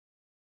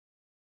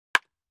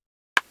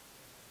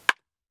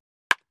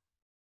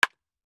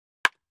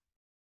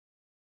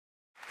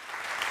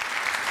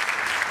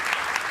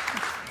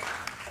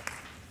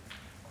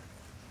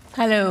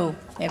Hello,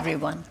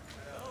 everyone.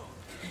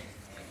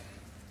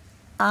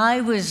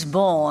 I was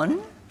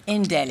born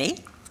in Delhi,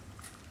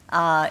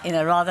 in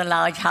a rather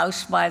large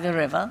house by the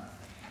river.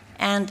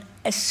 And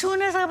as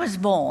soon as I was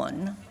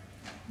born,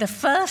 the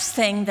first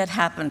thing that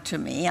happened to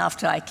me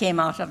after I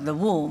came out of the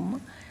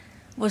womb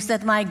was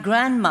that my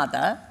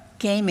grandmother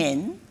came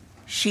in.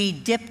 She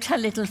dipped her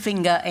little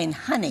finger in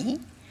honey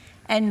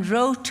and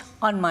wrote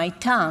on my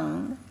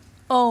tongue,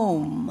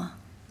 Om,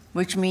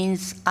 which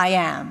means I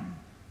am.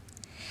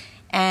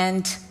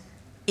 And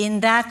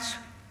in that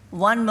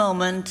one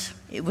moment,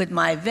 with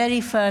my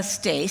very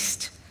first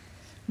taste,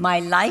 my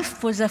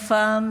life was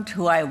affirmed,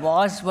 who I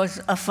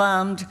was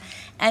affirmed,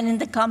 and in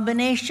the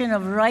combination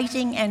of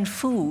writing and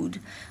food,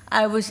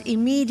 I was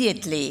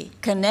immediately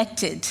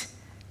connected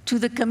to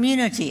the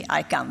community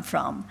I come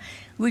from,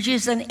 which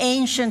is an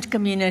ancient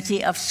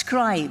community of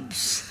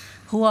scribes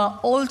who are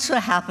also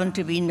happen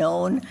to be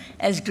known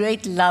as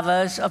great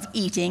lovers of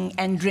eating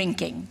and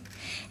drinking.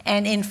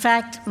 And in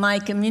fact, my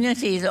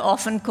community is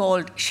often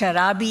called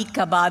Sharabi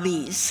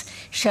Kababis.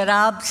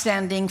 Sharab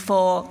standing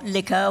for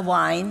liquor,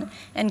 wine,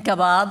 and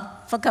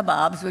kebab for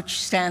kebabs, which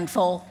stand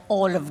for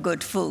all of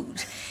good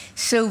food.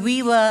 So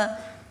we were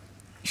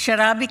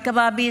Sharabi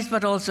Kababis,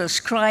 but also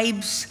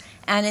scribes.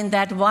 And in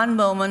that one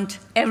moment,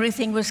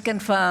 everything was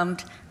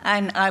confirmed,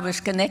 and I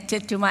was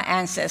connected to my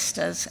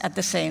ancestors at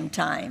the same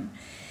time.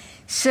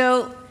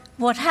 So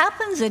what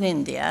happens in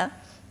India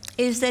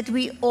is that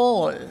we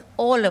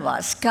all of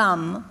us,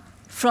 come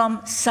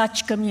from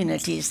such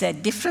communities. They're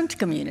different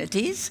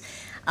communities.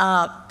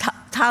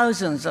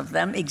 Thousands of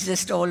them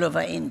exist all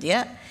over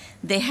India.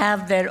 They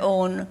have their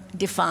own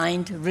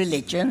defined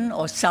religion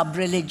or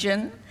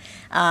sub-religion.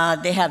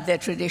 They have their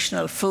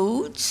traditional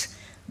foods.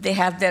 They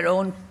have their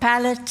own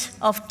palette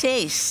of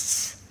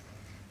tastes.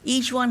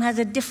 Each one has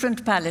a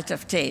different palette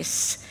of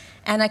tastes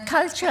and a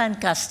culture and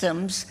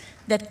customs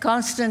that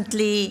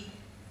constantly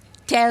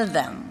tell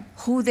them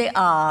who they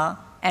are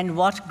and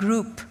what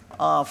group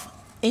of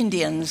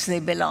Indians they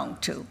belong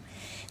to.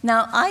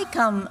 Now, I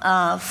come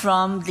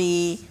from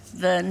the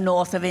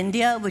north of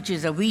India, which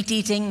is a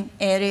wheat-eating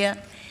area.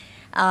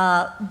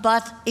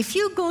 But if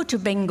you go to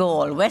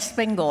Bengal, West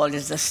Bengal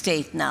is the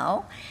state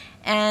now,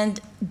 and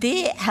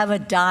they have a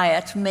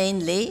diet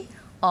mainly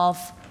of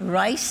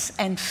rice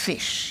and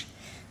fish.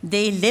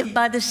 They live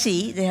by the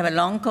sea. They have a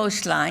long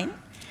coastline.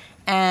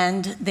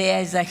 And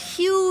there's a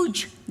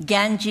huge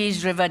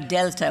Ganges River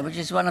delta, which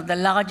is one of the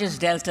largest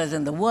deltas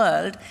in the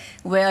world,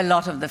 where a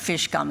lot of the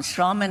fish comes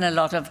from, and a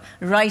lot of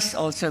rice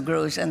also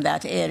grows in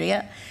that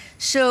area.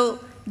 So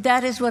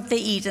that is what they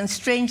eat. And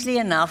strangely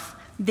enough,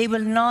 they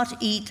will not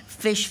eat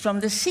fish from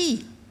the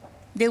sea.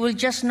 They will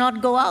just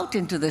not go out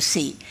into the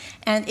sea.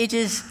 And it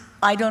is,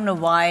 I don't know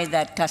why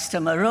that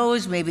custom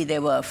arose. Maybe they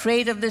were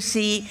afraid of the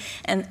sea.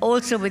 And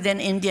also within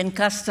Indian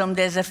custom,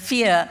 there's a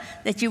fear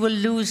that you will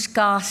lose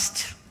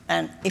caste.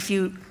 And if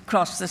you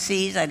cross the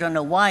seas, I don't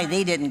know why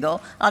they didn't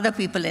go. Other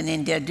people in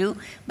India do.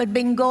 But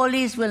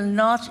Bengalis will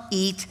not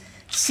eat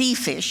sea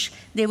fish.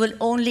 They will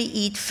only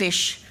eat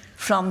fish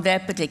from their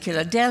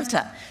particular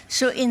delta.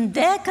 So in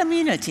their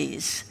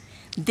communities,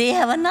 they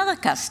have another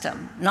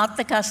custom, not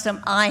the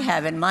custom I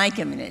have in my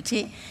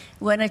community.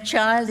 When a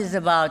child is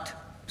about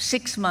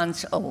 6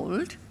 months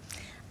old,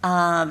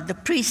 the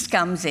priest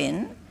comes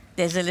in,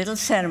 there's a little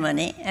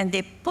ceremony, and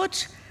they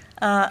put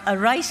a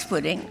rice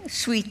pudding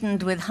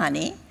sweetened with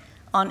honey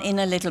in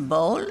a little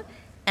bowl,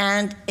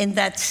 and in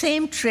that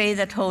same tray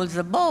that holds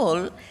the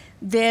bowl,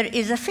 there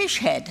is a fish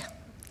head.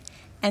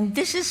 And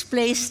this is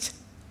placed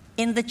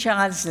in the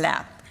child's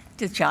lap.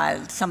 The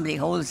child, somebody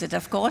holds it,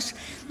 of course.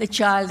 The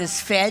child is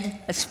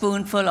fed a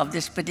spoonful of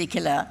this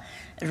particular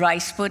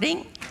rice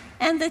pudding,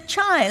 and the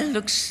child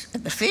looks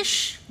at the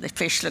fish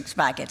looks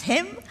back at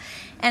him,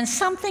 and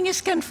something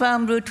is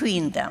confirmed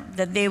between them,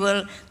 that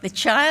the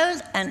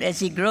child, and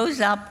as he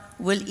grows up,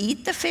 will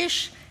eat the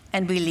fish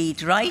and will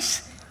eat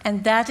rice,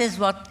 and that is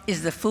what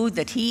is the food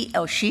that he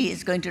or she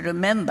is going to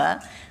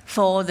remember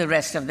for the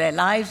rest of their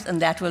lives,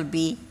 and that will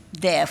be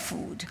their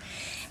food.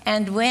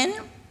 And when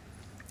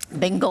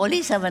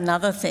Bengalis have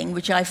another thing,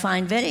 which I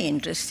find very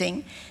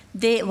interesting,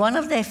 one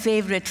of their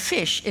favorite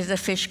fish is a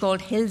fish called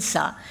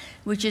hilsa,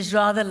 which is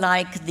rather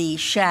like the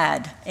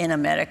shad in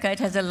America. It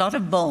has a lot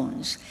of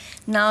bones.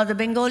 Now, the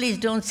Bengalis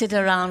don't sit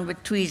around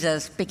with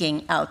tweezers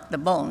picking out the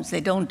bones.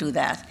 They don't do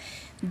that.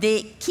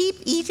 They keep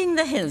eating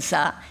the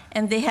hilsa,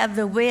 and they have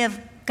the way of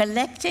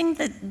collecting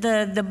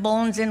the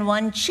bones in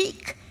one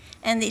cheek.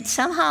 And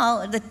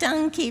somehow, the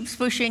tongue keeps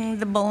pushing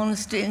the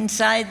bones to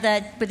inside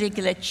that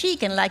particular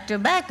cheek, and like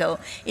tobacco,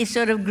 it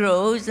sort of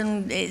grows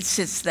and it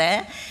sits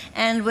there.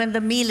 And when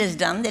the meal is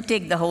done, they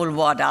take the whole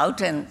wad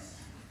out and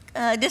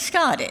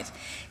discard it.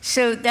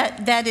 So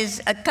that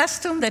is a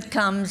custom that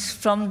comes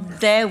from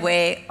their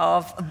way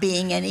of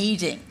being and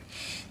eating.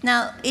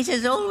 Now, it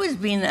has always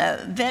been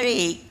a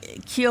very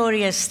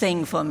curious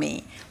thing for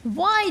me.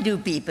 Why do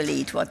people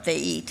eat what they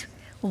eat?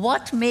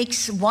 What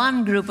makes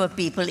one group of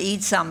people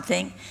eat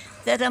something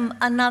that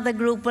another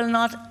group will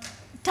not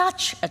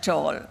touch at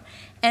all?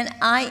 And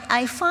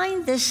I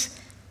find this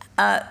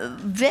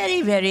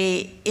very,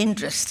 very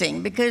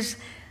interesting because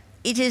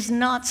it is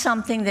not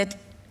something that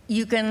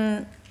you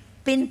can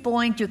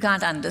pinpoint, you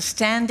can't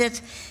understand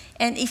it.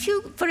 And if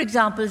you, for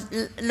example,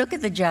 look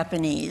at the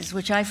Japanese,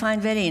 which I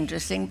find very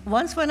interesting.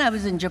 Once when I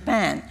was in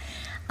Japan,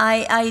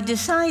 I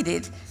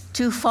decided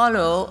to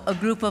follow a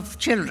group of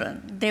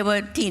children. They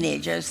were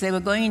teenagers. They were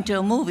going into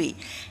a movie.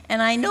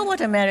 And I know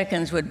what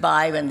Americans would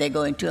buy when they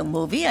go into a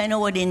movie. I know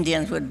what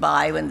Indians would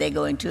buy when they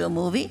go into a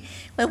movie.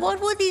 But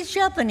what were these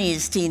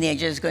Japanese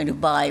teenagers going to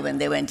buy when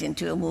they went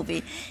into a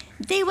movie?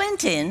 They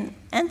went in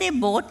and they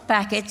bought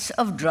packets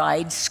of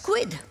dried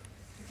squid.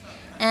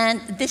 And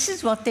this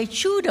is what they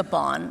chewed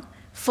upon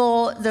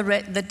for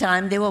the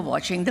time they were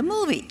watching the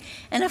movie.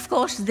 And of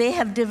course, they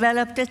have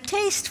developed a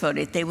taste for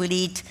it. They will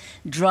eat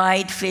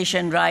dried fish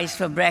and rice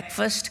for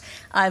breakfast.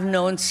 I've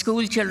known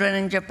school children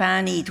in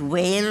Japan eat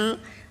whale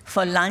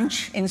for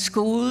lunch in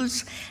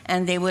schools,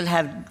 and they will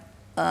have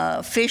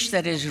fish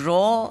that is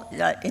raw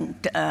in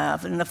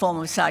the form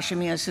of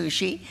sashimi or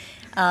sushi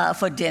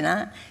for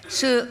dinner.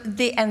 So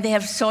they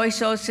have soy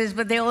sauces,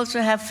 but they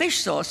also have fish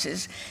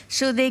sauces.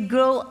 So they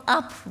grow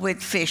up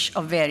with fish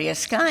of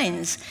various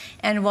kinds.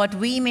 And what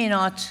we may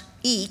not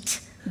eat,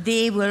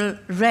 they will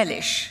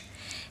relish.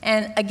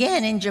 And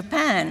again, in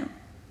Japan,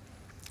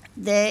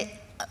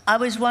 I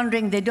was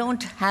wondering, they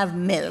don't have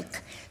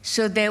milk.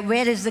 So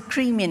where is the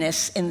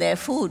creaminess in their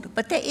food?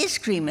 But there is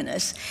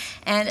creaminess.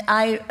 And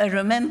I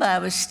remember I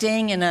was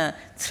staying in a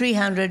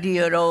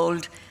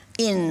 300-year-old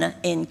inn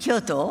in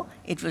Kyoto.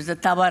 It was the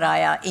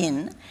Tabaraya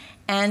Inn.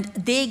 And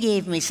they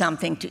gave me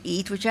something to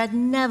eat, which I'd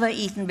never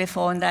eaten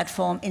before in that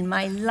form in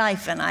my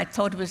life, and I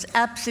thought it was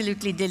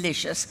absolutely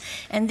delicious.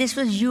 And this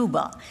was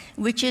yuba,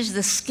 which is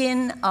the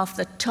skin of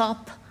the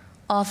top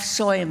of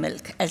soy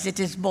milk as it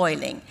is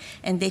boiling.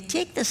 And they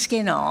take the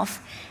skin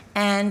off,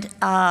 and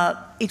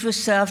it was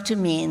served to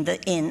me in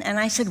the inn. And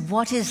I said,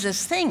 what is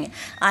this thing?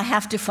 I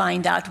have to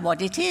find out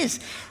what it is.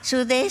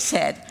 So they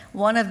said,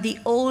 one of the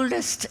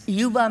oldest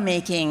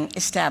yuba-making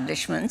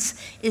establishments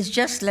is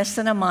just less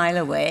than a mile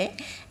away.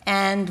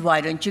 And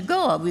why don't you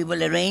go? We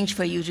will arrange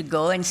for you to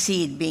go and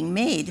see it being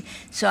made.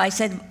 So I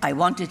said I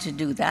wanted to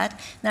do that.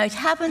 Now, it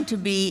happened to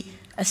be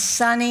a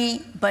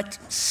sunny but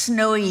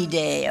snowy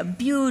day, a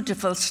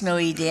beautiful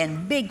snowy day,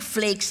 and big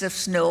flakes of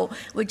snow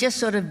were just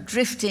sort of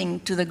drifting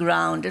to the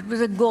ground. It was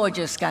a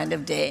gorgeous kind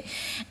of day.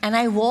 And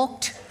I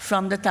walked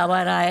from the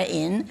Tabaraya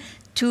Inn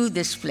to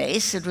this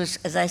place. It was,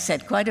 as I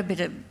said, quite a bit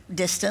of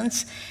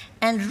distance.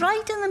 And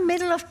right in the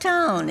middle of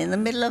town, in the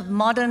middle of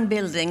modern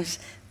buildings,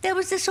 there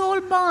was this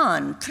old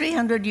barn,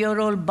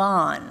 300-year-old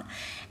barn.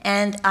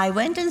 And I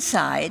went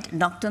inside,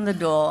 knocked on the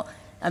door.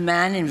 A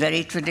man in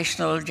very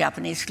traditional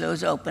Japanese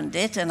clothes opened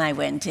it, and I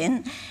went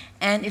in.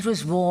 And it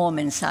was warm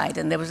inside,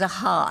 and there was a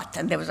hearth,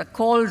 and there was a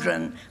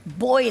cauldron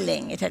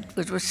boiling. It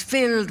was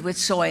filled with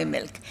soy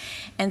milk.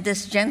 And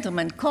this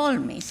gentleman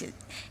called me,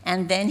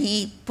 and then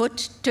he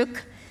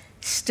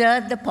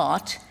stirred the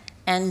pot,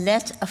 and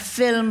let a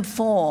film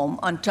form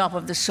on top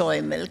of the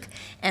soy milk.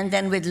 And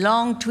then with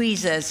long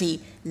tweezers,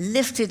 he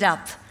lifted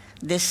up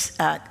this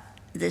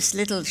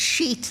little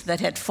sheet that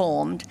had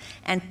formed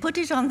and put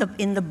it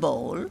in the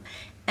bowl.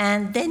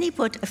 And then he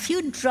put a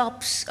few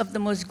drops of the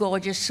most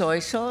gorgeous soy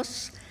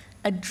sauce,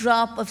 a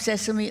drop of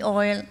sesame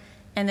oil,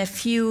 and a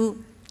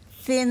few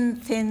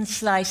thin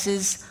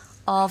slices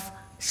of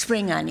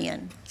spring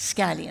onion,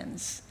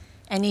 scallions.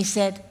 And he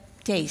said,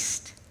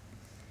 taste.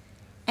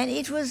 And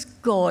it was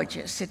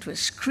gorgeous. It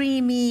was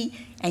creamy,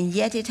 and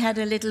yet it had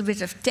a little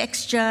bit of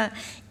texture.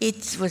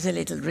 It was a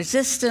little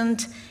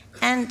resistant,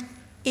 and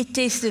it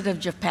tasted of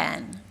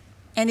Japan,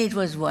 and it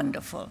was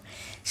wonderful.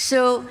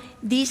 So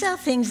these are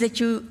things that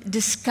you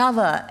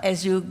discover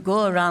as you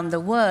go around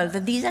the world,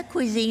 that these are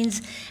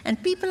cuisines,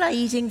 and people are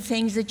eating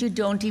things that you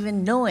don't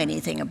even know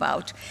anything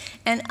about.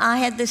 And I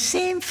had the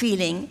same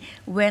feeling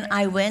when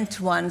I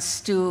went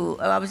once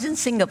I was in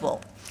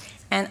Singapore.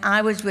 And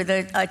I was with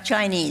a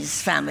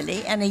Chinese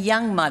family, and a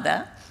young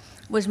mother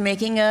was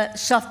making a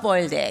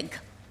soft-boiled egg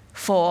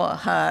for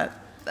her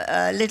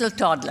little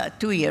toddler,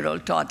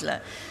 2-year-old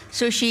toddler.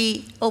 So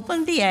she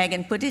opened the egg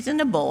and put it in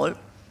a bowl,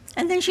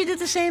 and then she did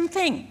the same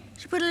thing.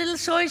 She put a little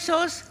soy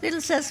sauce,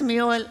 little sesame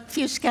oil, a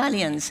few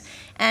scallions,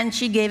 and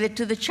she gave it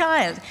to the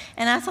child.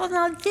 And I thought,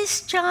 now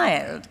this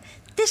child,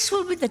 this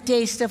will be the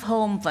taste of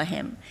home for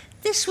him.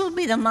 This will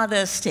be the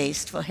mother's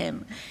taste for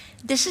him.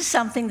 This is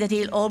something that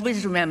he'll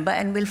always remember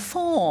and will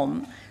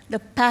form the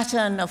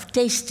pattern of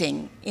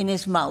tasting in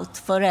his mouth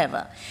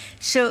forever.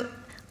 So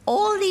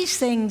all these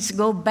things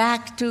go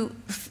back to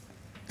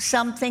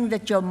something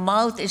that your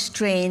mouth is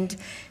trained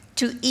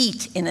to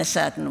eat in a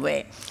certain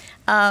way.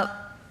 I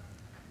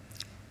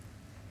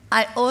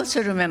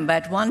also remember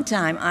at one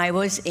time I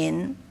was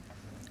in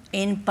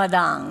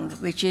Padang,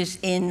 which is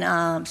in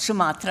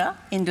Sumatra,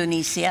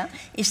 Indonesia.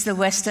 It's the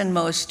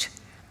westernmost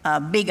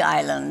big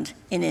island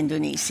in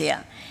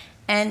Indonesia.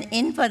 And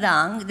in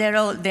Padang,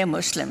 they're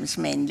Muslims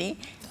mainly,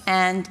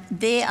 and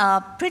they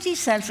are pretty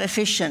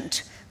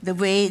self-efficient the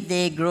way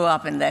they grow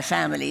up in their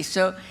families.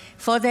 So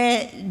for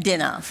their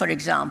dinner, for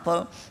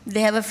example,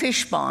 they have a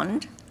fish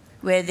pond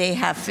where they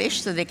have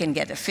fish, so they can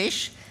get a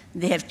fish.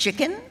 They have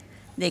chicken.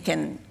 They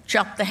can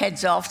chop the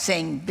heads off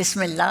saying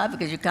Bismillah,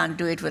 because you can't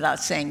do it without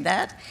saying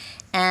that,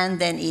 and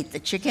then eat the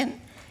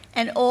chicken.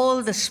 And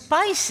all the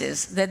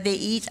spices that they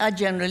eat are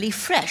generally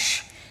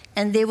fresh,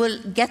 and they will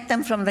get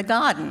them from the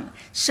garden.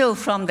 So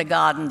from the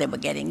garden, they were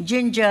getting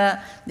ginger,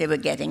 they were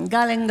getting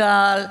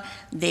galangal,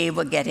 they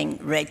were getting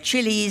red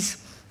chilies,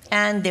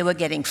 and they were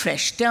getting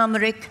fresh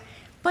turmeric.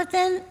 But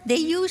then they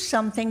used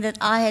something that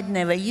I had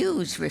never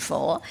used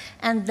before,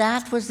 and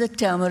that was the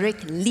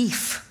turmeric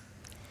leaf.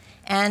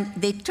 And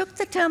they took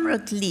the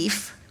turmeric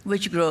leaf,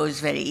 which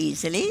grows very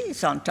easily,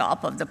 it's on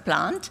top of the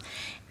plant,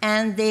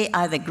 and they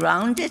either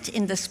ground it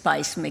in the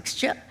spice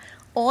mixture,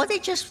 or they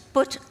just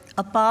put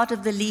a part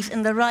of the leaf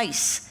in the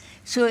rice.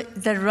 So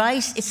the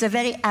rice, it's a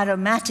very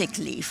aromatic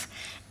leaf,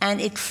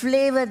 and it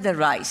flavored the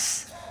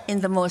rice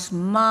in the most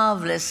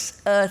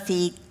marvelous,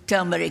 earthy,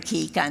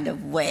 turmeric-y kind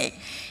of way.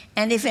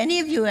 And if any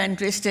of you are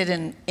interested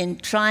in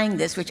trying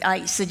this, which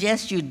I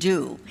suggest you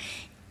do,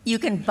 you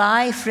can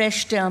buy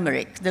fresh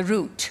turmeric, the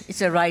root,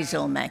 it's a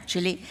rhizome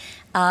actually,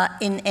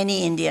 in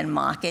any Indian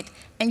market,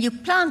 and you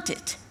plant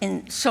it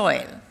in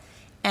soil.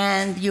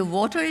 And you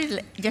water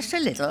it just a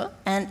little,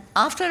 and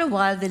after a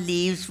while the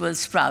leaves will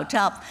sprout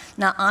up.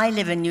 Now, I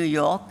live in New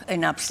York,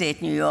 in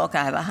upstate New York.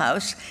 I have a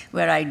house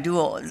where I do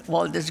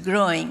all this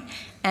growing,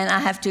 and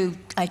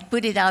I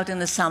put it out in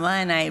the summer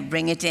and I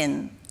bring it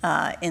in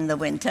the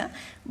winter.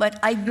 But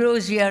it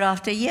grows year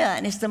after year,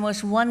 and it's the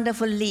most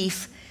wonderful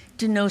leaf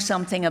to know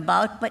something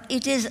about, but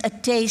it is a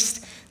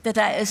taste that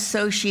I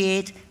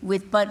associate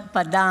with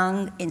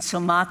Padang in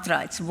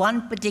Sumatra. It's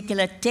one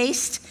particular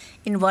taste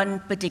in one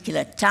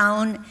particular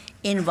town,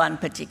 in one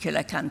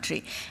particular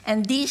country.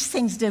 And these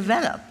things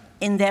develop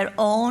in their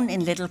own,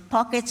 in little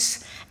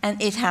pockets,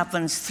 and it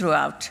happens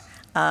throughout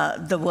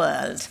the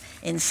world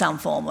in some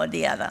form or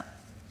the other.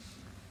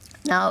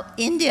 Now,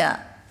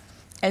 India,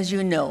 as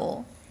you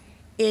know,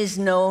 is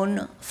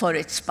known for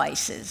its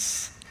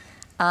spices.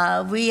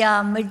 We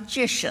are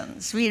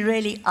magicians. We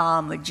really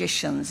are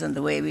magicians in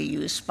the way we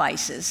use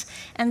spices.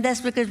 And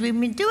that's because we've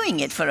been doing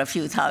it for a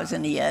few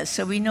thousand years,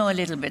 so we know a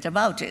little bit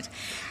about it.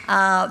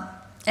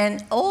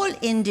 And all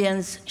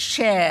Indians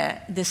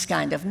share this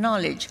kind of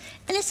knowledge.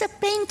 And it's a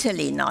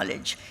painterly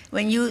knowledge.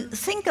 When you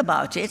think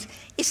about it,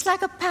 it's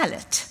like a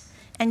palette.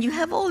 And you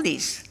have all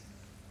these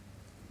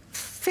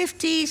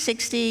 50,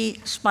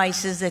 60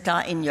 spices that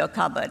are in your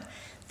cupboard.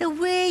 The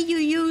way you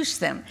use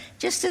them,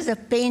 just as a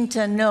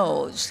painter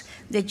knows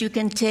that you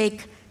can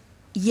take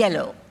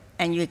yellow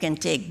and you can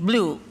take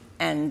blue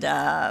and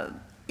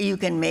you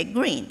can make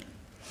green.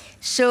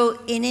 So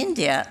in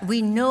India,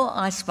 we know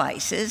our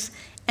spices,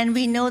 and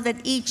we know that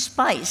each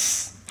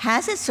spice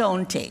has its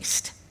own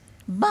taste.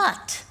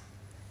 But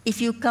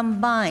if you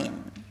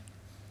combine,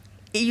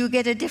 you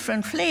get a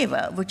different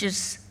flavor, which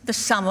is the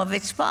sum of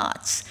its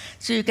parts.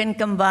 So you can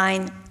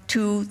combine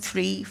 2,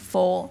 3,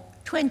 4,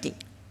 20,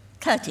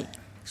 30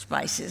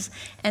 spices,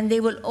 and they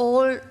will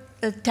all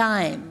the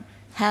time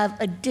have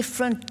a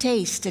different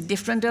taste, a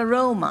different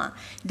aroma,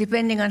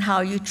 depending on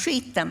how you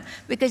treat them,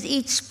 because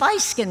each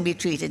spice can be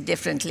treated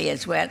differently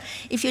as well.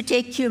 If you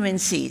take cumin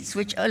seeds,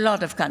 which a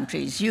lot of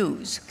countries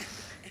use,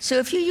 so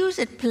if you use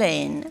it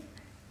plain,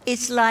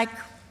 it's like,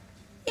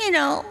 you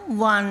know,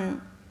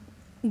 one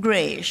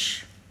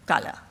grayish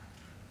color.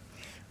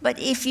 But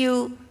if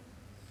you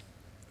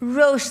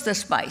roast the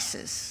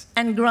spices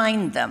and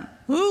grind them,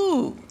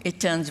 ooh, it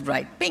turns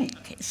bright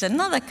pink. It's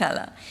another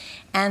color.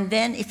 And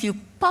then if you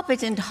pop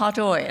it into hot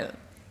oil,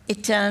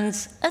 it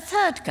turns a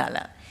third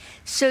color.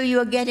 So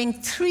you're getting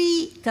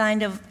 3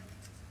 kind of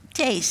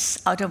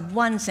tastes out of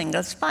one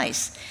single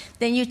spice.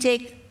 Then you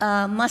take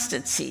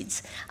mustard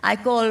seeds. I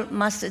call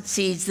mustard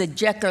seeds the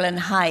Jekyll and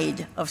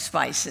Hyde of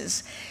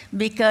spices,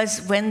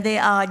 because when they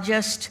are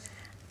just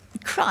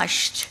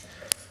crushed,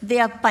 they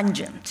are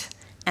pungent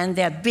and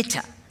they're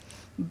bitter.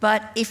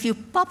 But if you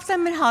pop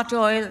them in hot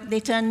oil,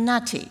 they turn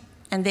nutty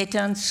and they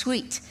turn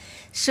sweet.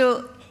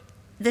 So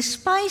the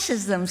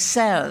spices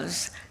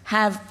themselves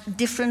have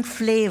different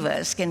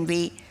flavors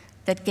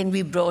that can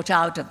be brought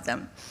out of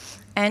them.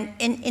 And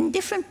in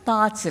different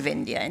parts of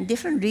India, in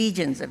different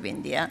regions of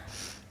India,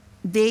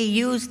 they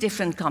use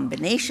different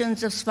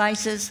combinations of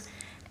spices.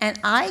 And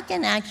I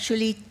can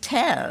actually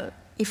tell,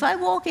 if I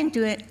walk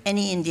into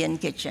any Indian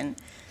kitchen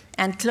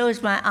and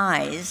close my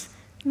eyes,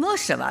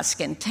 most of us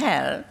can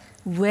tell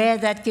where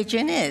that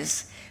kitchen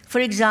is. For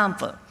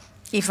example,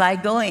 if I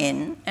go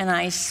in and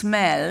I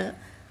smell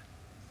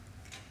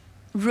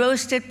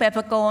roasted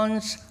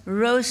peppercorns,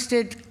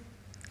 roasted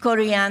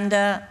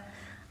coriander,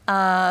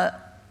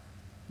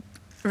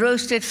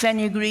 roasted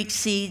fenugreek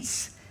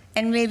seeds,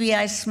 and maybe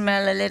I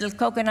smell a little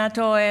coconut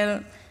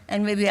oil,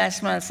 and maybe I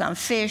smell some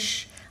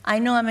fish, I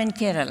know I'm in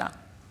Kerala,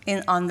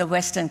 on the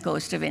western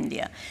coast of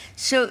India.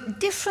 So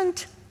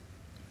different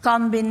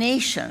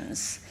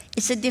combinations,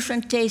 it's a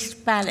different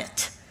taste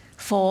palette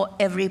for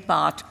every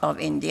part of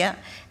India,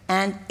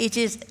 and it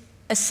is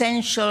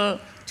essential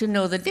to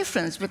know the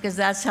difference, because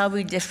that's how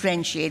we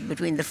differentiate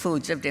between the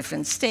foods of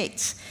different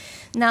states.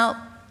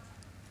 Now,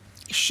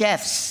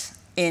 chefs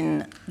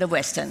in the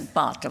western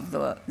part of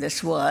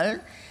this world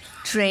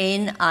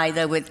train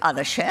either with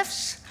other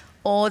chefs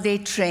or they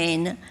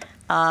train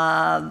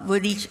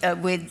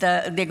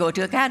they go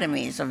to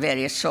academies of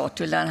various sort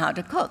to learn how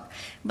to cook.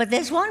 But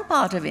there's one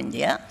part of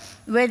India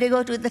where they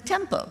go to the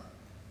temple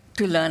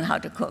to learn how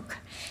to cook.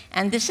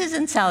 And this is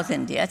in South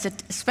India. It's a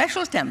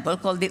special temple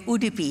called the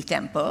Udupi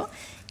Temple.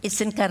 It's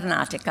in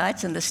Karnataka.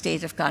 It's in the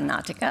state of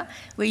Karnataka,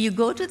 where you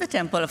go to the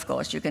temple, of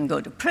course, you can go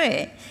to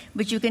pray,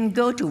 but you can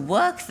go to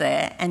work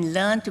there and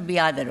learn to be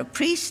either a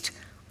priest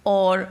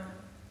or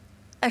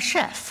a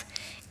chef.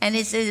 And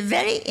it's a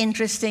very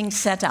interesting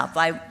setup.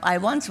 I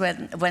once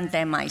went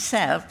there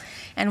myself,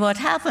 and what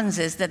happens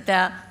is that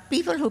there are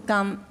people who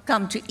come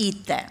to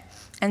eat there.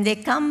 And they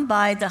come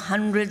by the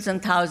hundreds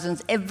and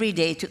thousands every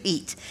day to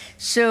eat.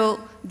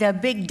 So there are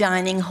big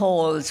dining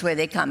halls where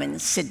they come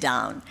and sit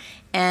down.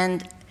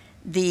 And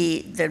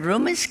the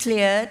room is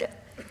cleared,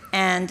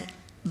 and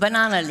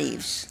banana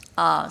leaves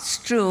are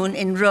strewn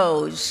in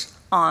rows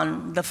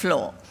on the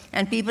floor.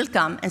 And people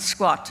come and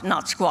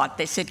not squat,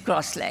 they sit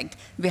cross-legged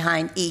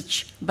behind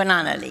each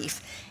banana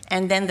leaf.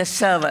 And then the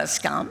servers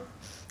come,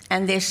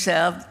 and they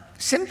serve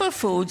simple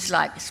foods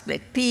like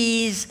split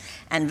peas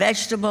and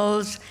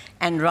vegetables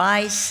and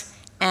rice,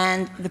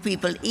 and the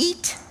people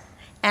eat,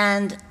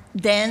 and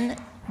then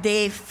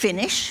they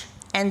finish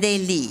and they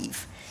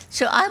leave.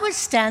 So I was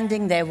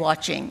standing there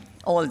watching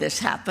all this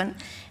happen,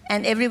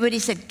 and everybody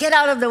said, "Get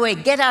out of the way,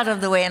 get out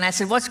of the way." And I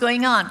said, "What's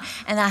going on?"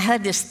 And I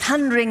heard this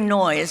thundering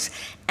noise,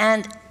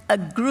 and a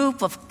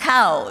group of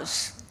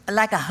cows,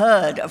 like a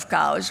herd of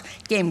cows,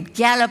 came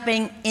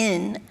galloping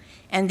in,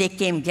 and they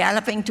came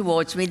galloping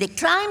towards me. They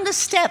climbed the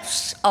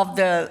steps of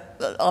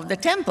the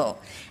temple,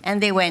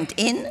 and they went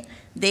in.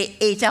 They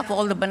ate up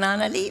all the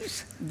banana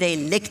leaves. They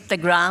licked the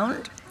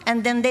ground,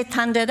 and then they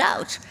thundered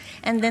out.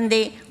 And then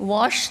they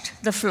washed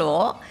the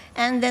floor,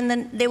 and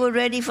then they were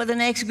ready for the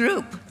next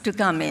group to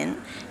come in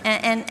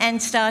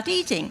and start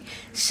eating.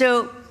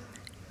 So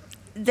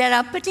there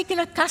are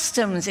particular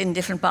customs in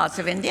different parts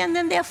of India, and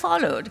then they're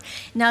followed.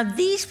 Now,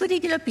 these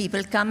particular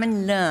people come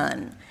and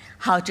learn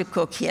how to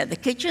cook here. The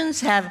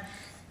kitchens have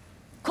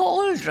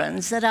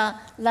cauldrons that are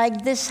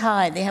like this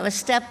high. They have a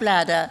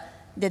stepladder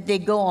that they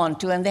go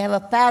onto, and they have a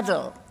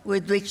paddle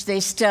with which they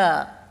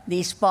stir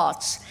these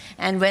pots.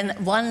 And when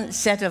one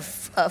set of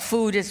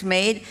food is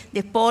made,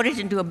 they pour it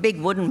into a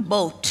big wooden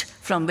boat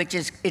from which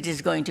it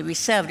is going to be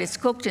served. It's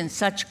cooked in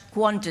such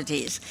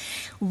quantities.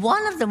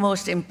 One of the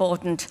most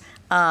important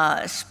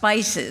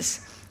spices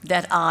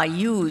that are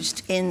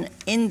used in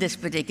this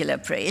particular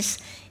place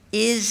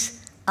is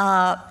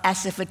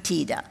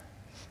asafoetida.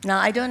 Now,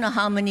 I don't know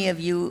how many of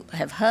you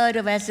have heard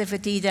of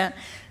asafoetida.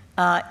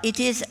 It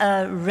is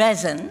a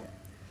resin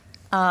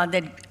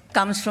that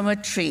comes from a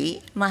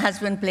tree. My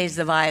husband plays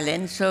the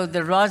violin, so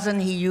the rosin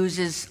he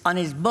uses on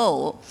his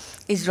bow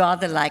is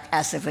rather like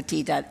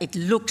asafoetida. It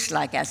looks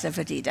like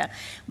asafoetida.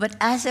 But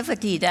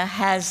asafoetida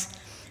has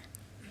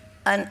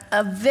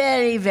a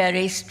very,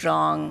 very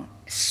strong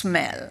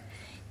smell.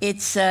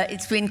 It's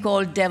been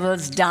called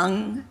devil's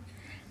dung.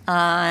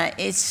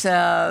 It's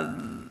a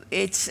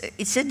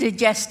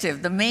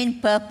digestive. The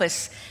main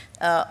purpose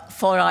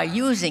for our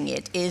using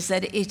it is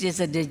that it is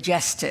a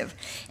digestive,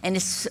 and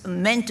it's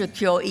meant to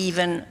cure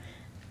even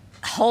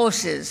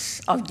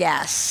horses of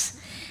gas.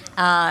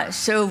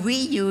 So we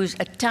use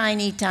a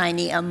tiny,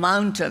 tiny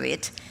amount of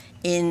it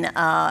in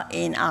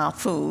our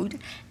food.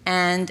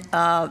 And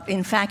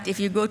in fact, if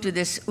you go to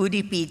this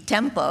Udupi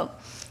temple,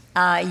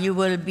 you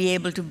will be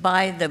able to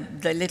buy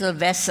the little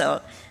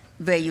vessel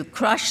where you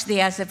crush the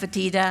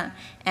asafoetida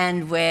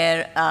and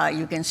where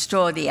you can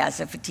store the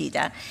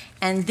asafoetida.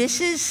 And this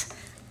is,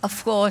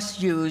 of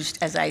course, used,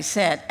 as I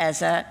said,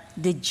 as a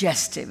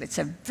digestive. It's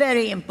a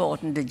very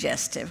important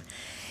digestive.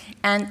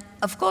 And,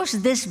 of course,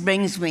 this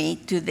brings me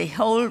to the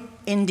whole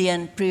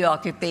Indian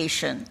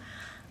preoccupation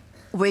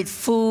with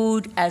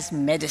food as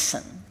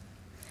medicine.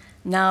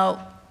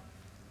 Now,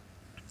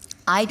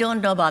 I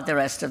don't know about the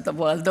rest of the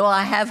world, though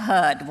I have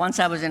heard. Once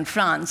I was in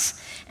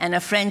France, and a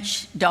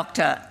French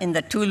doctor in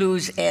the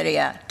Toulouse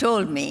area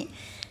told me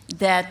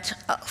that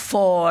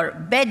for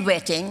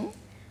bedwetting,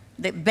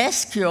 the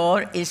best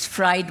cure is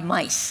fried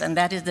mice, and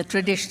that is the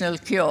traditional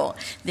cure.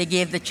 They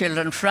gave the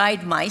children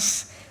fried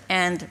mice,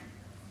 and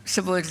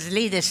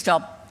supposedly they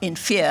stopped in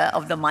fear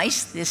of the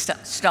mice. They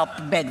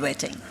stopped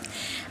bedwetting.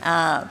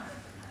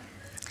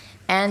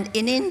 And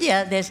in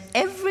India, there's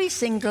every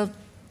single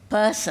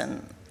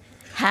person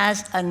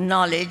has a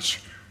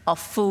knowledge of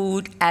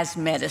food as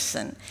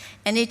medicine.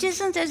 And it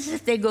isn't as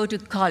if they go to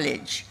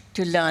college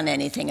to learn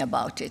anything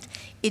about it.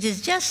 It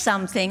is just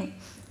something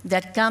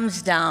that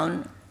comes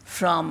down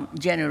from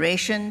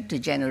generation to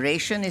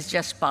generation, is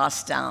just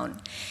passed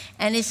down.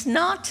 And it's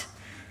not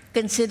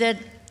considered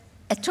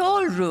at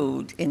all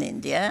rude in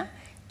India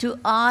to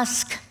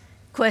ask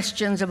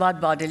questions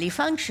about bodily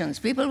functions.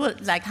 People will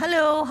like,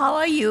 "Hello, how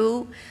are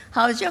you?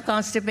 How's your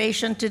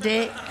constipation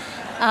today?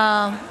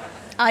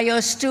 Are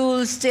your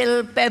stools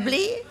still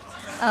pebbly?"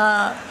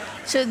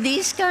 So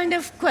these kind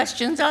of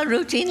questions are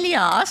routinely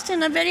asked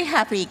in a very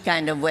happy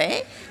kind of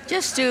way,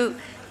 just to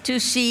to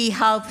see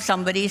how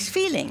somebody is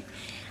feeling.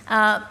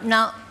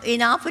 Now,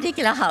 in our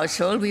particular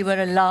household, we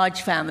were a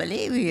large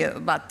family. We were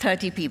about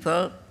 30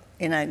 people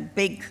in a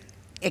big,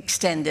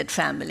 extended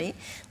family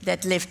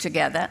that lived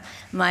together.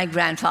 My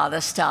grandfather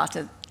sat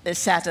at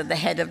the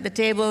head of the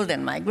table,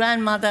 then my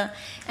grandmother.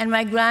 And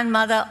my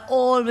grandmother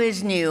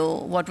always knew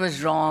what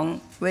was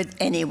wrong with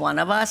any one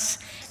of us,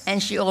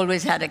 and she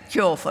always had a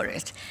cure for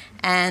it.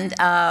 And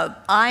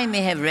I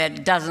may have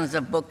read dozens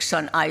of books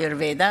on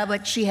Ayurveda,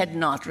 but she had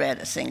not read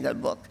a single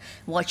book.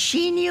 What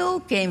she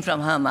knew came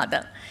from her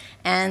mother,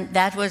 and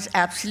that was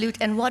absolute.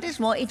 And what is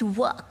more, it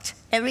worked.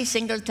 Every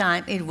single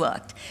time it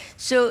worked.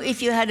 So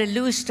if you had a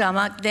loose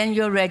stomach, then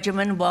your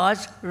regimen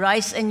was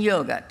rice and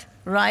yogurt.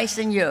 Rice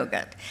and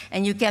yogurt.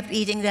 And you kept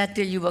eating that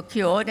till you were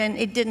cured, and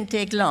it didn't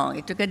take long.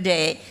 It took a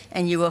day,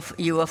 and you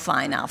were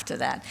fine after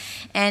that.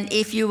 And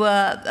if you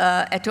were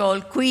at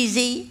all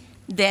queasy,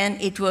 then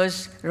it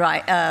was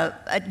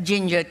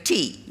ginger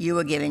tea. You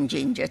were given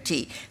ginger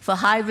tea. For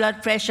high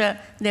blood pressure,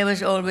 there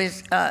was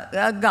always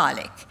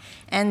garlic.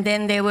 And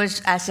then there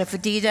was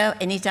asafoetida.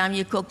 Anytime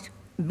you cooked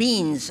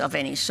beans of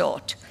any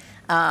sort,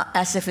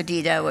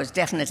 asafoetida was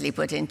definitely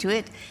put into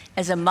it.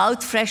 As a mouth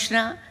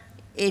freshener,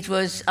 it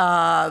was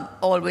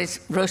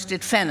always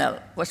roasted fennel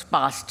was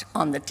passed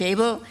on the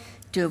table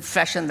to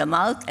freshen the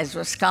mouth, as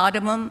was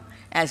cardamom,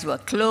 as were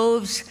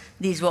cloves.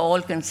 These were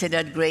all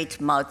considered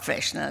great mouth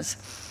fresheners.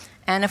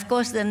 And of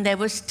course, then there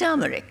was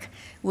turmeric,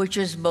 which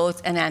was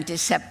both an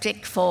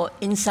antiseptic for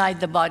inside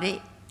the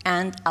body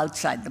and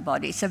outside the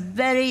body. It's a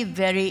very,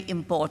 very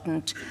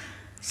important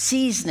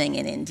seasoning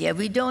in India.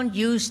 We don't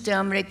use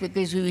turmeric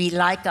because we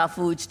like our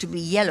foods to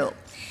be yellow.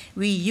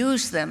 We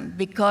use them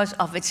because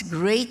of its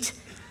great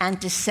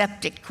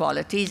antiseptic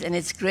qualities and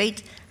its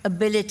great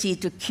ability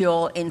to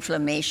cure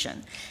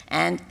inflammation.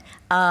 And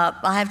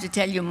I have to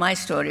tell you my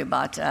story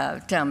about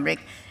turmeric.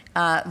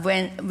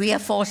 When we are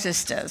 4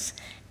 sisters,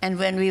 and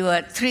when we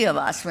were 3 of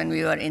us, when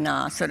we were in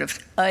our sort of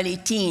early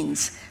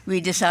teens, we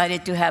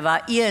decided to have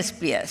our ears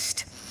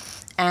pierced.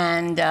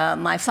 And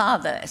my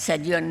father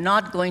said, "You're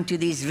not going to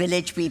these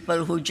village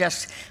people who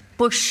just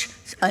push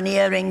an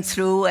earring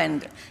through."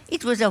 And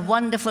it was a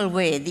wonderful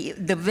way.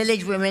 The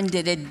village women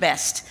did it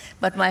best.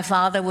 But my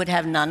father would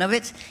have none of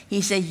it.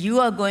 He said, "You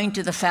are going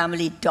to the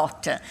family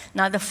doctor."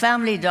 Now, the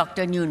family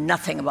doctor knew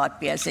nothing about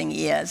piercing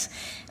ears.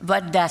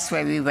 But that's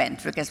where we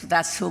went, because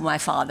that's who my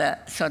father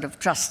sort of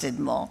trusted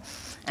more.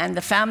 And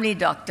the family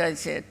doctor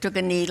took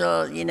a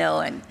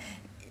needle, and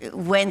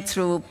went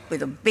through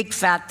with a big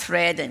fat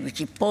thread, and which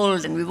he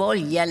pulled, and we were all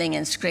yelling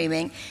and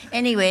screaming.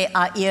 Anyway,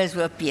 our ears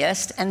were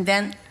pierced, and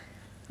then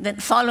the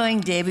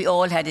following day, we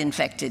all had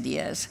infected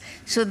ears.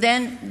 So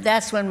then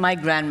that's when my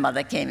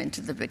grandmother came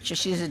into the picture.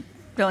 She said,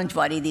 "Don't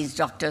worry, these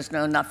doctors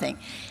know nothing."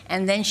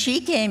 And then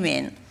she came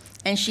in,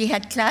 and she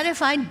had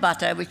clarified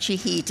butter, which she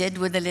heated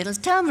with a little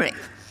turmeric.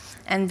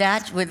 And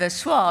that, with a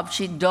swab,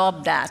 she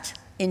daubed that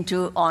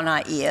on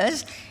our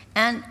ears,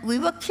 and we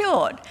were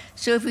cured.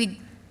 So if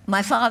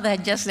my father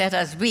had just let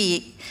us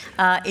be,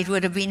 it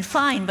would have been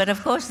fine. But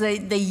of course,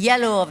 the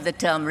yellow of the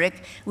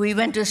turmeric, we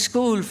went to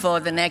school for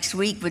the next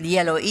week with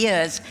yellow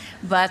ears,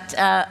 but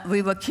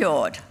we were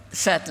cured,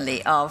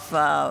 certainly, of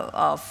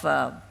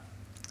the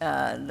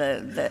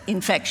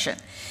infection.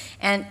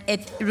 And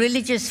at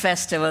religious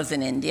festivals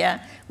in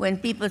India, when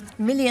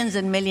millions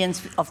and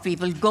millions of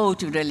people go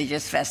to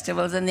religious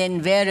festivals, and they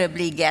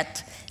invariably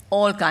get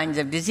all kinds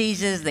of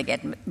diseases, they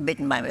get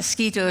bitten by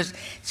mosquitoes.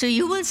 So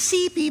you will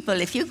see people,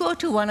 if you go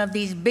to one of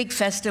these big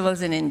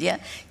festivals in India,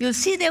 you'll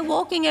see they're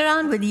walking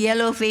around with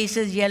yellow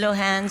faces, yellow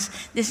hands.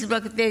 This is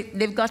what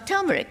they've got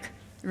turmeric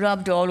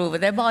rubbed all over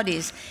their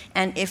bodies.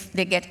 And if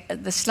they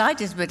get the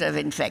slightest bit of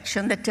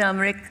infection, the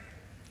turmeric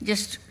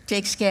just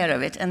takes care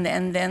of it, and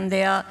then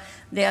they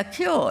are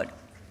cured.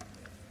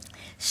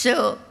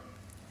 So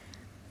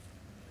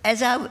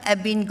as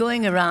I've been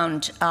going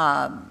around,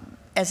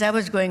 as I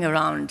was going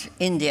around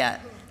India,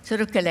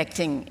 sort of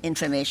collecting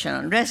information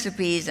on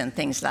recipes and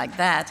things like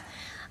that,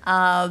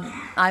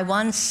 I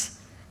once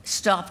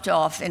stopped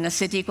off in a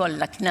city called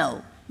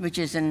Lucknow, which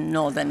is in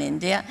northern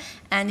India,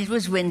 and it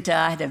was winter.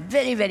 I had a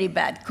very, very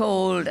bad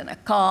cold and a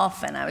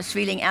cough, and I was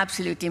feeling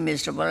absolutely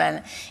miserable.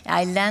 And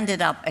I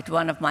landed up at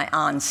one of my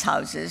aunt's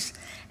houses,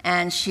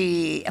 and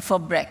for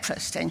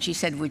breakfast, and she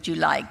said, "Would you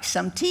like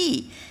some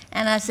tea?"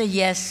 And I said,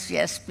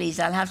 yes, please,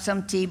 I'll have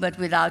some tea, but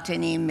without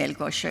any milk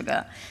or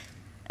sugar."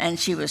 And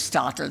she was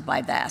startled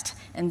by that.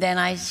 And then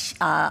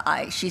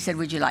she said,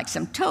 "Would you like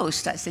some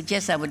toast?" I said,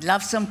 "Yes, I would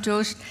love some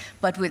toast,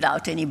 but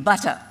without any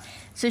butter."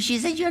 So she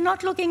said, "You're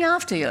not looking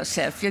after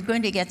yourself. You're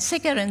going to get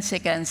sicker and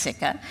sicker and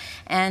sicker,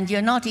 and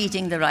you're not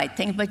eating the right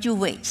thing, but you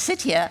wait.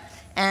 Sit here,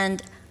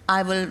 and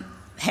I will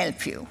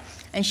help you."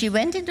 And she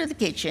went into the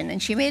kitchen,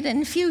 and she made an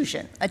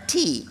infusion, a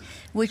tea,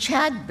 which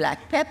had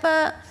black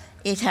pepper,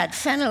 it had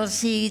fennel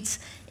seeds,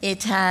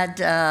 it had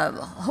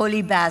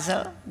holy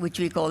basil, which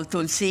we call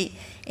tulsi,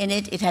 in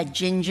it. It had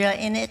ginger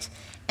in it.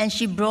 And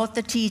she brought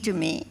the tea to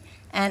me,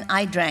 and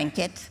I drank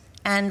it.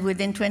 And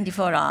within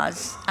 24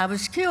 hours, I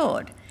was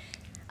cured.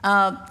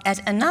 At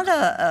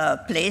another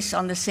place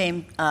on the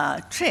same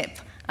trip,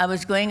 I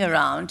was going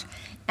around,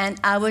 and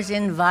I was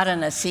in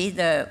Varanasi,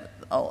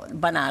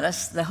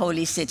 Banaras, the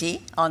holy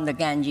city on the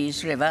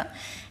Ganges River,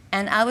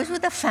 and I was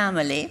with a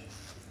family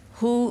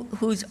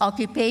whose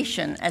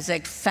occupation as a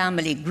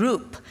family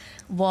group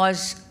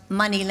was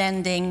money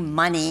lending,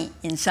 money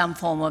in some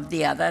form or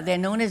the other. They're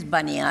known as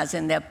baniyas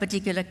in their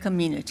particular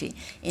community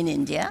in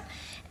India.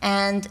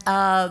 And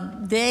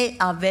they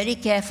are very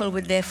careful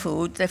with their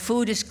food. The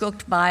food is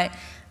cooked by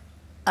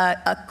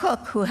a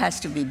cook who has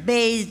to be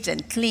bathed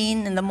and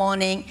clean in the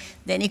morning.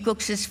 Then he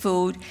cooks his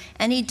food,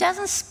 and he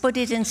doesn't put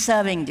it in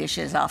serving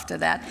dishes after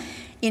that.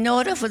 In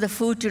order for the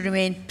food to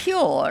remain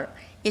pure,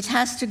 it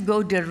has to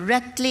go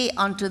directly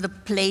onto the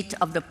plate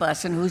of the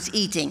person who's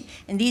eating.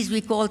 And these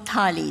we call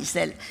thalis.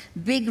 They're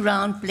big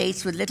round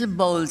plates with little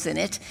bowls in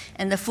it,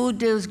 and the food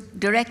goes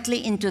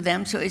directly into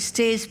them so it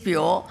stays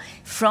pure.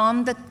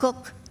 From the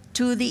cook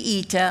to the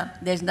eater,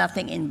 there's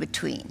nothing in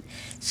between.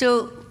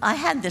 So I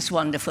had this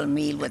wonderful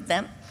meal with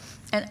them.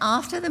 And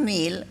after the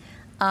meal,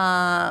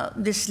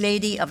 this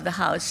lady of the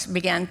house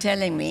began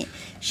telling me,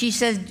 she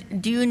says,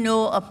 do you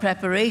know a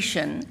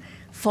preparation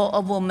for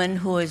a woman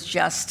who has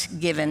just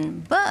given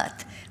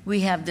birth?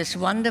 We have this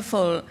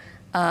wonderful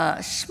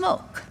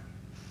smoke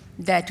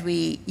that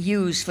we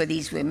use for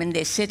these women.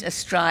 They sit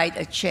astride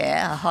a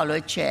chair, a hollow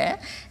chair,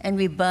 and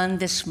we burn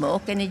the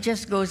smoke, and it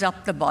just goes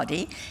up the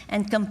body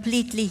and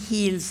completely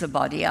heals the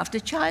body after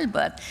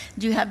childbirth.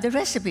 Do you have the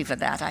recipe for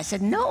that? I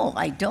said, no,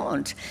 I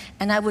don't,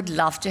 and I would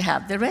love to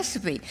have the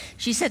recipe.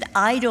 She said,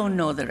 I don't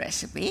know the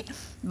recipe,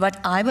 but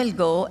I will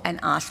go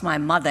and ask my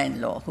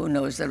mother-in-law who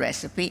knows the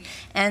recipe.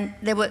 And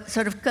there were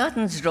sort of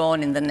curtains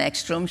drawn in the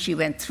next room. She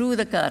went through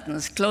the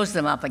curtains, closed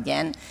them up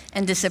again,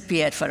 and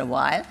disappeared for a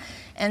while.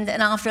 And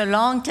then after a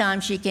long time,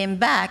 she came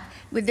back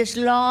with this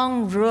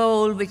long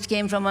roll which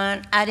came from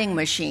an adding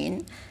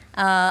machine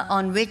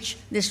on which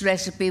this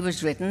recipe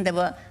was written. There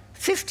were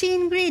 50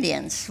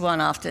 ingredients,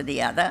 one after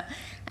the other.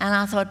 And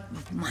I thought,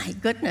 my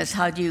goodness,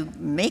 how do you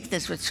make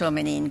this with so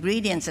many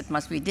ingredients? It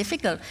must be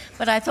difficult.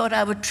 But I thought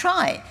I would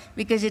try,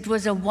 because it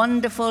was a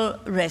wonderful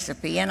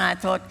recipe. And I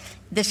thought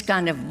this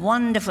kind of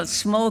wonderful,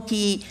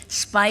 smoky,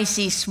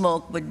 spicy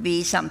smoke would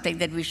be something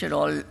that we should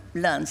all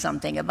learn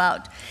something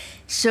about.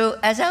 So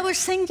as I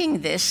was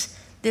thinking this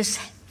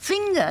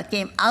finger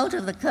came out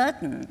of the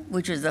curtain,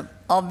 which was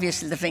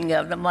obviously the finger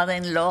of the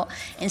mother-in-law,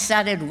 and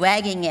started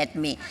wagging at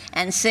me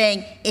and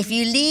saying, if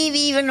you leave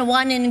even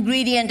one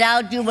ingredient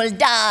out, you will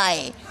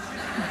die.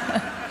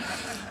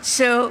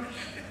 So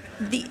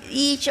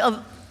each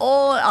of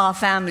all our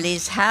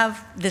families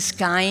have this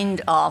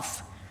kind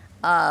of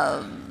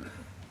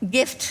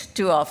gift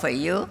to offer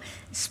you,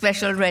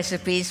 special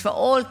recipes for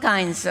all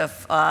kinds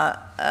of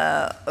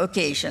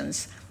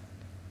occasions.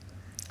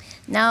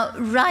 Now,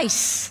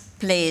 rice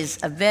plays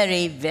a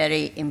very,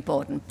 very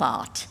important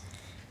part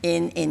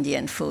in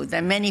Indian food.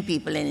 There are many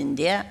people in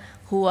India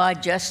who are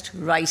just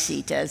rice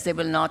eaters. They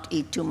will not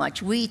eat too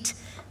much wheat.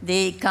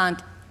 They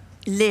can't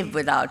live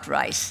without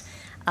rice.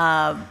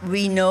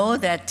 We know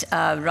that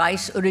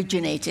rice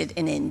originated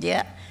in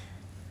India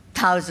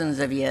thousands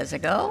of years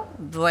ago,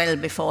 well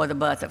before the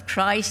birth of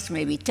Christ,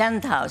 maybe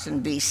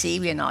 10,000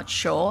 BC, we're not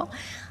sure.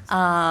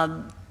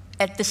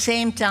 At the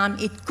same time,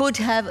 it could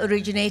have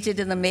originated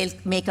in the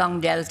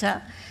Mekong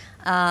Delta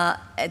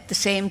at the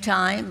same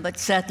time, but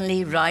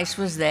certainly rice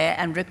was there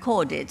and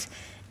recorded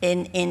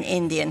in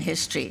Indian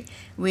history.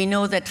 We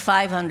know that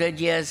 500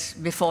 years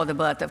before the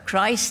birth of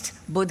Christ,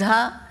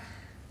 Buddha,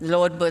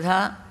 Lord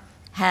Buddha,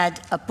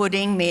 had a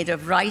pudding made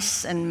of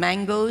rice and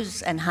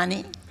mangoes and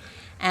honey.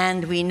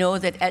 And we know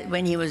that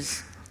when he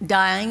was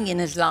dying in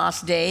his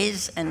last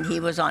days and he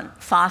was on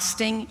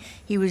fasting,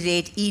 he was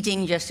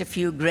eating just a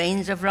few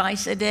grains of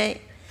rice a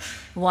day.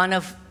 One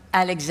of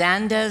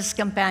Alexander's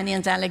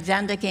companions,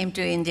 Alexander came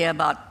to India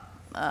about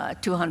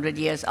 200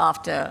 years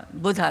after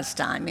Buddha's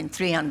time, in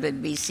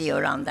 300 BC,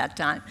 around that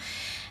time.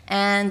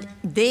 And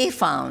they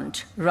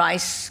found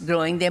rice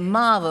growing. They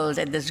marveled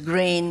at this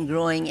grain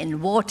growing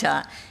in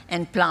water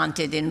and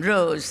planted in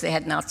rows. They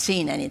had not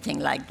seen anything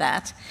like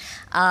that.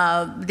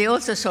 They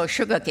also saw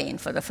sugarcane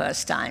for the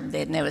first time. They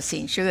had never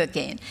seen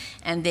sugarcane.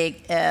 And they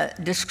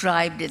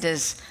described it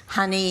as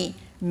honey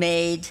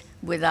made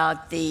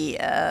without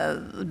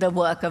the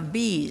work of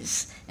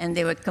bees. And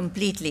they were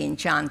completely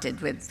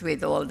enchanted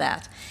with all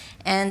that.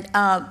 And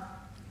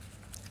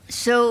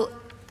so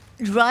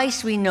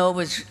rice, we know,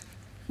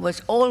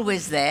 was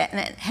always there, and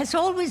it has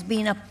always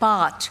been a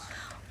part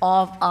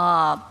of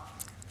all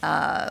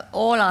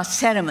our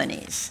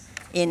ceremonies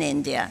in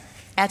India.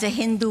 At a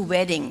Hindu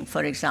wedding,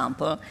 for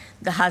example,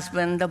 the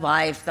husband, the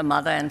wife, the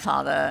mother and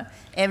father,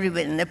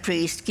 everybody, and the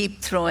priest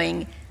keep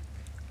throwing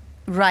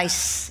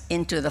rice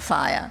into the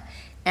fire.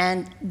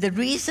 And the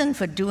reason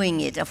for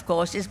doing it, of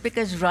course, is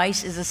because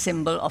rice is a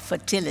symbol of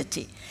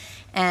fertility.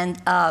 And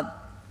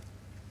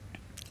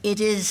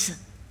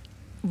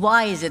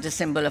why is it a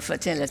symbol of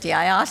fertility?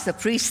 I asked the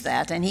priest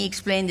that, and he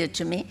explained it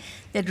to me,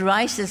 that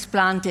rice is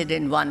planted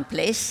in one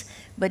place,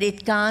 but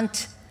it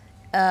can't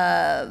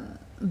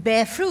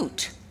bear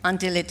fruit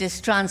until it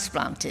is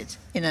transplanted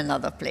in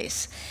another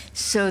place.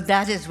 So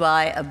that is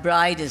why a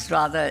bride is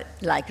rather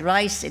like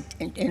rice.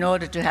 In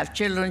order to have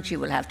children, she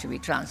will have to be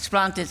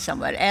transplanted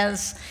somewhere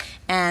else,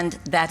 and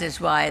that is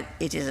why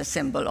it is a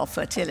symbol of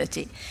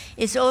fertility.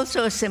 It's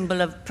also a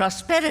symbol of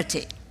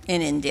prosperity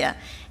in India.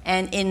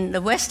 And in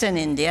the Western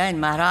India, in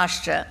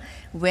Maharashtra,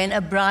 when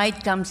a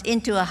bride comes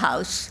into a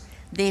house,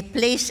 they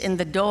place in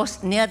the door,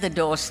 near the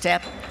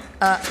doorstep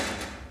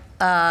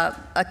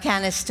a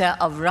canister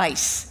of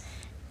rice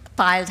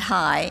piled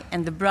high,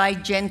 and the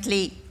bride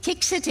gently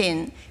kicks it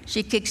in.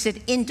 She kicks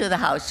it into the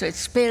house, so it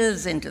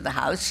spills into the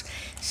house.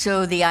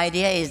 So the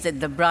idea is that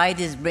the bride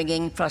is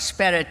bringing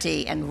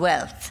prosperity and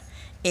wealth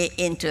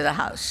into the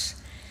house.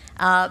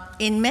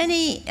 In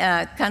many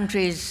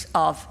countries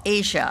of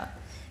Asia,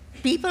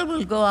 people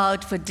will go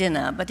out for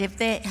dinner, but if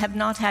they have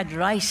not had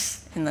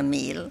rice in the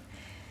meal,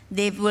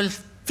 they will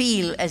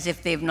feel as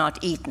if they've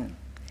not eaten.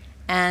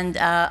 And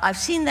I've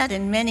seen that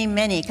in many,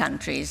 many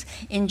countries.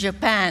 In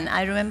Japan,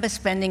 I remember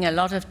spending a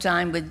lot of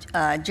time with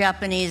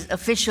Japanese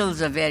officials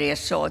of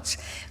various sorts.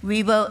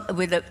 We were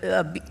with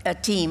a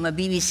team, a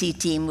BBC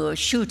team, we were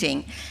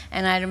shooting.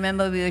 And I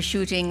remember we were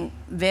shooting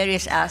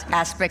various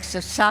aspects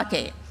of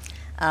sake,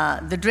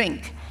 the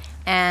drink.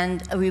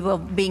 And we were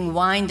being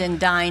wined and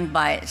dined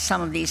by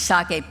some of these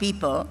sake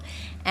people.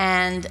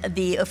 And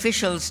the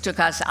officials took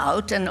us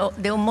out, and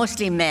they were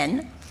mostly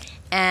men.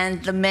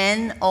 And the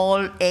men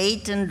all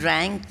ate and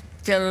drank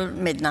till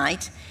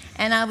midnight.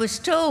 And I was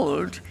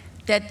told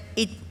that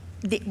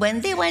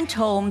when they went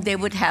home, they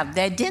would have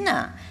their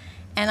dinner.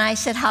 And I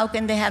said, how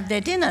can they have their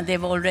dinner?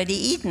 They've already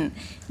eaten.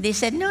 They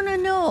said, no, no,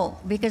 no,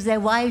 because their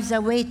wives are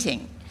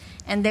waiting.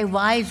 And their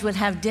wives will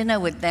have dinner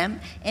with them.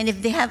 And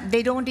if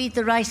they don't eat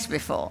the rice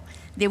before,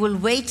 they will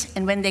wait,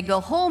 and when they go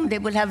home, they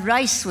will have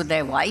rice with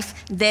their wife.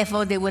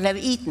 Therefore, they will have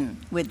eaten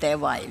with their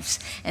wives.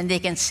 And they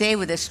can say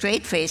with a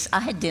straight face,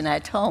 I had dinner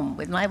at home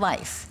with my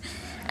wife.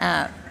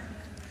 And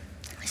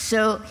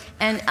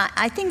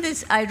I think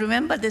I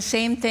remember the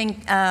same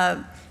thing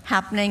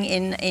happening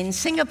in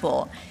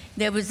Singapore.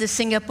 There was this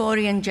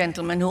Singaporean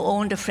gentleman who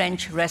owned a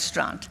French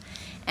restaurant.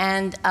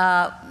 And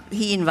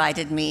he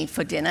invited me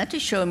for dinner to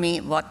show me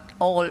what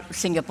all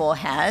Singapore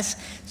has.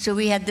 So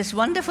we had this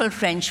wonderful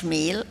French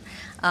meal.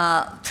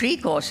 3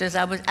 courses.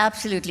 I was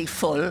absolutely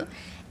full.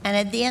 And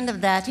at the end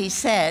of that, he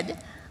said,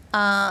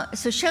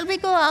 so shall we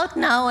go out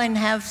now and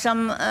have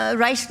some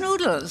rice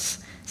noodles,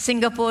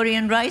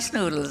 Singaporean rice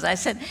noodles? I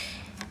said,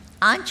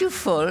 aren't you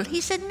full? He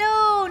said,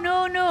 no,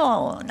 no,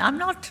 no,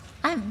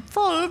 I'm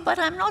full, but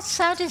I'm not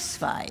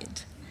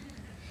satisfied.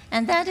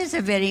 And that is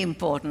a very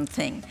important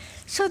thing.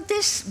 So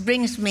this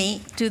brings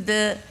me to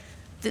the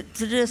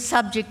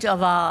subject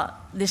of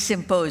this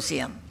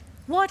symposium.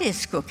 What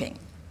is cooking?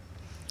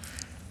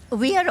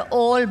 We are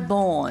all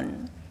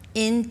born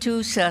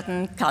into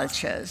certain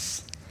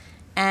cultures,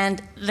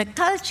 and the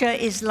culture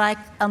is like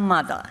a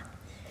mother.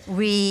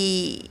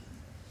 We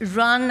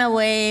run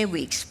away,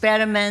 we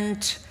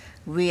experiment,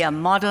 we are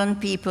modern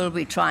people,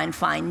 we try and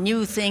find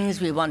new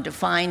things, we want to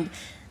find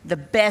the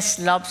best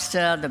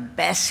lobster, the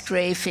best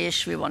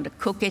crayfish, we want to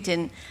cook it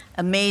in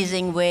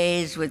amazing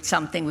ways with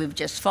something we've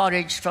just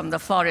foraged from the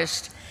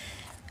forest.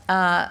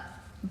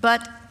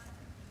 But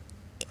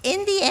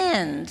in the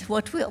end,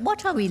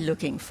 what are we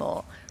looking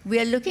for? We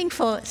are looking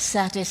for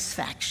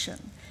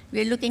satisfaction.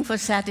 We are looking for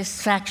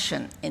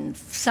satisfaction in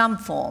some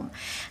form.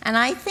 And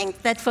I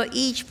think that for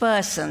each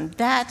person,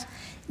 that,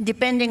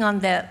 depending on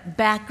their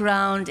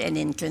background and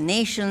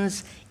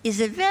inclinations, is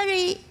a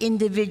very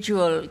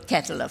individual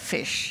kettle of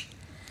fish.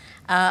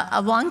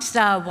 Amongst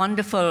our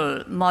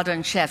wonderful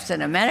modern chefs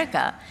in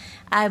America,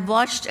 I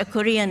watched a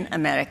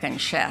Korean-American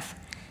chef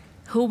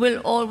who will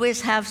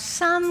always have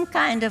some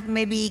kind of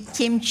maybe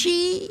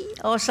kimchi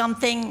or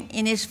something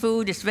in his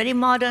food. It's very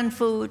modern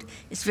food,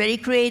 it's very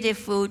creative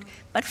food,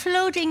 but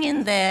floating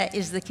in there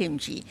is the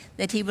kimchi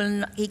that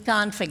he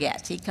can't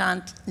forget. He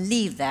can't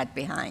leave that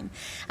behind.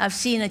 I've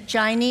seen a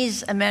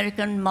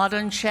Chinese-American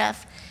modern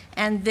chef,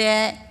 and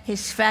there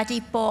his fatty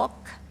pork,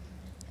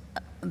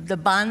 the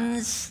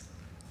buns,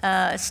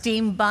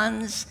 steamed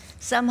buns,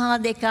 somehow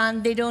they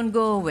don't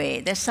go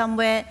away. They're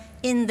somewhere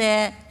in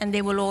there, and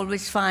they will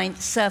always find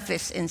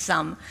surface in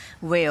some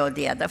way or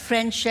the other.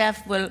 French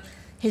chef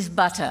his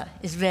butter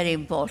is very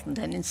important,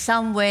 and in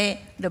some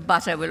way, the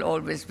butter will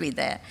always be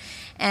there.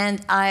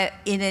 And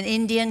in an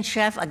Indian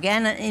chef,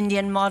 again an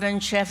Indian modern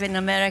chef in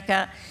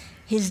America,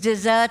 his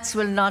desserts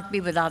will not be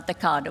without the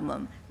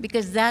cardamom,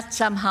 because that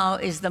somehow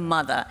is the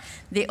mother.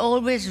 They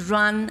always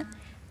run,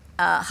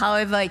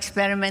 however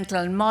experimental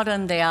and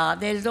modern they are,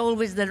 there's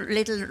always the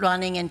little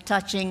running and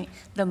touching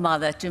the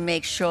mother to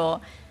make sure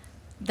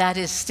that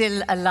is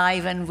still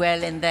alive and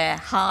well in their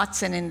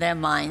hearts and in their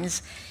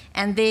minds,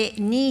 and they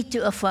need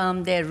to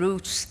affirm their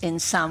roots in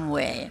some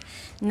way.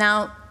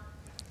 Now,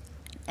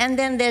 and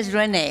then there's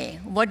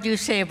René. What do you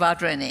say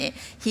about René?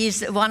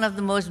 He's one of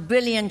the most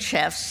brilliant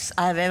chefs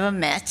I've ever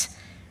met,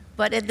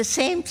 but at the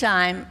same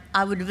time,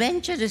 I would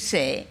venture to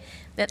say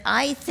that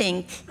I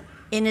think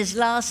in his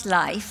last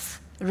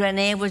life,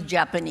 René was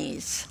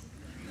Japanese.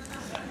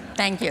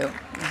 Thank you.